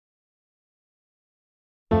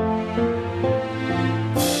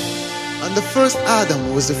And the first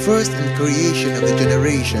Adam was the first in creation of the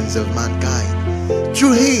generations of mankind.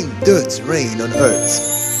 Through him, dirt reigned on earth.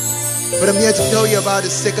 But I'm here to tell you about the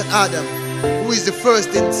second Adam, who is the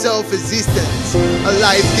first in self-existence, a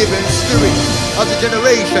life-giving spirit of the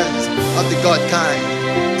generations of the God kind.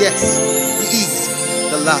 Yes, he is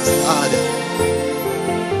the last Adam.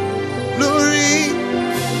 Glory,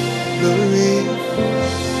 glory.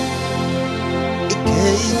 He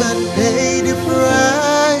came and paid the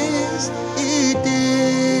price. He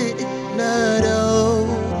did not owe.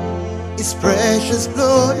 His precious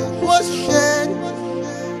blood was shed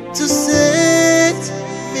to set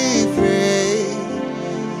me free.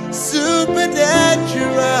 Supernatural,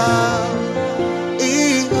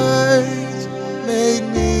 he has made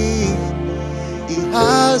me. He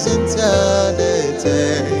has eternity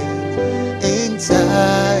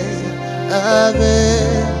inside of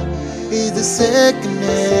it. He's the second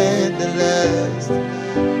and the last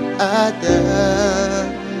Adam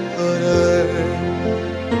on earth.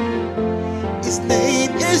 His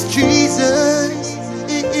name is Jesus.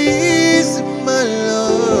 He is my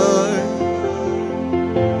Lord.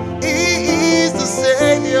 He is the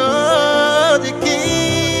Savior, the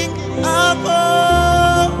King of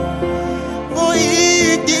all. For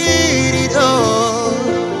he did it all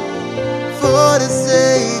for the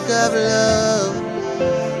sake of love.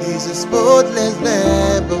 He's a spotless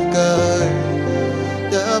Lamb of God,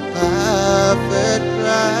 the perfect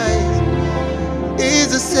Christ. He's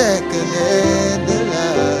the second and the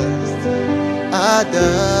last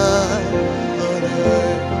Adam on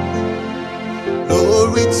earth.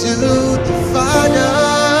 Glory to the Father,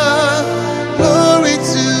 glory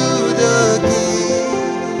to the King,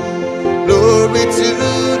 glory to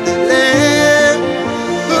the Lamb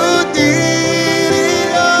who did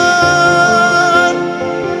it all.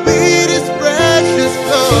 With his precious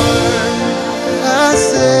blood has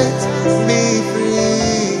set me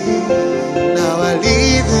free. Now I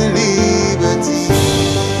live in liberty.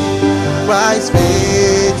 Christ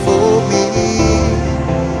paid for me.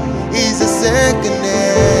 He's the second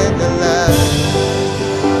and the last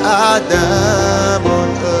Adam on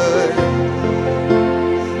earth.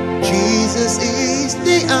 Jesus is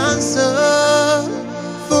the answer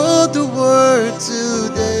for the world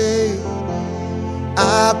today.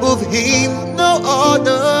 Above him, no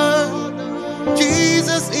other.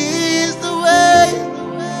 Jesus is the way.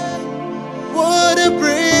 What a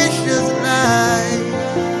precious life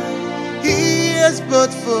he has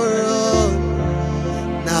brought for all.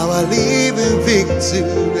 Now I live in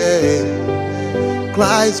victory.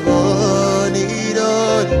 Christ won it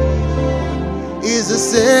all. He's the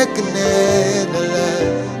second and the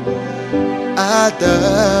last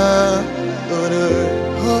Adam on earth.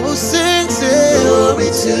 Oh, sing, say, glory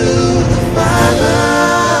to the Father,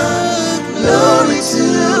 glory to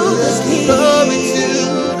the King, glory to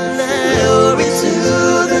the Lamb, glory to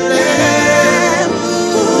the Lamb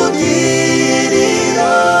who did it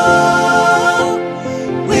all.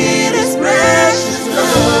 With his precious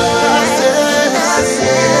blood has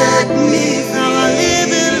set me free. Now I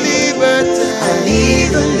live in liberty. I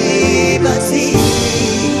live in liberty.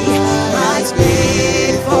 Christ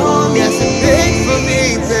paid for me. Yes, he paid for me.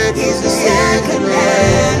 He's the second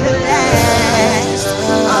and the last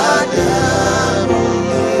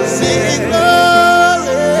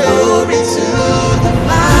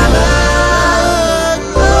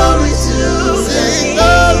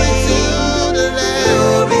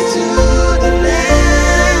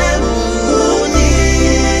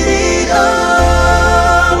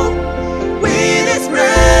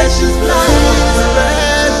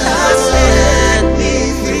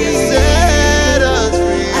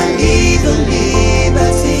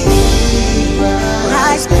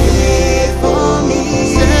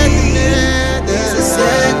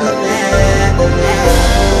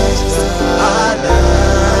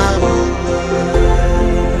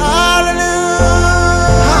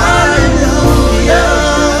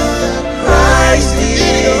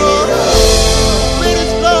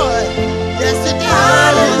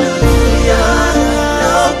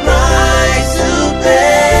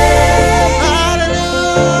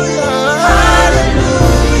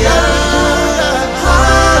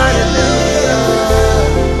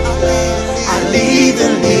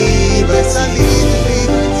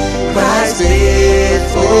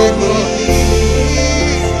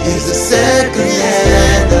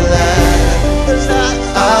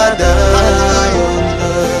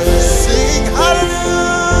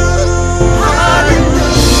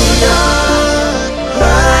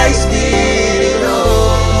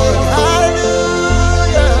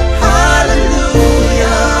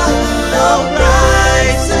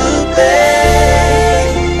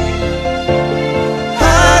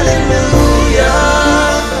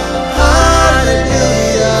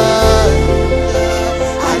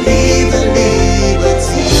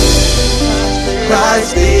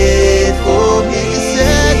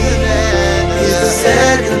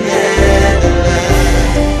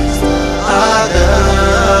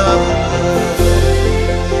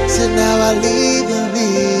now I live in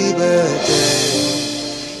liberty.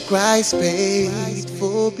 Christ paid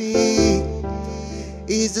for me.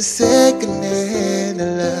 Is the second and the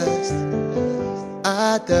last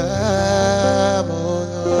Adam. Oh,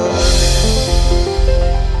 no.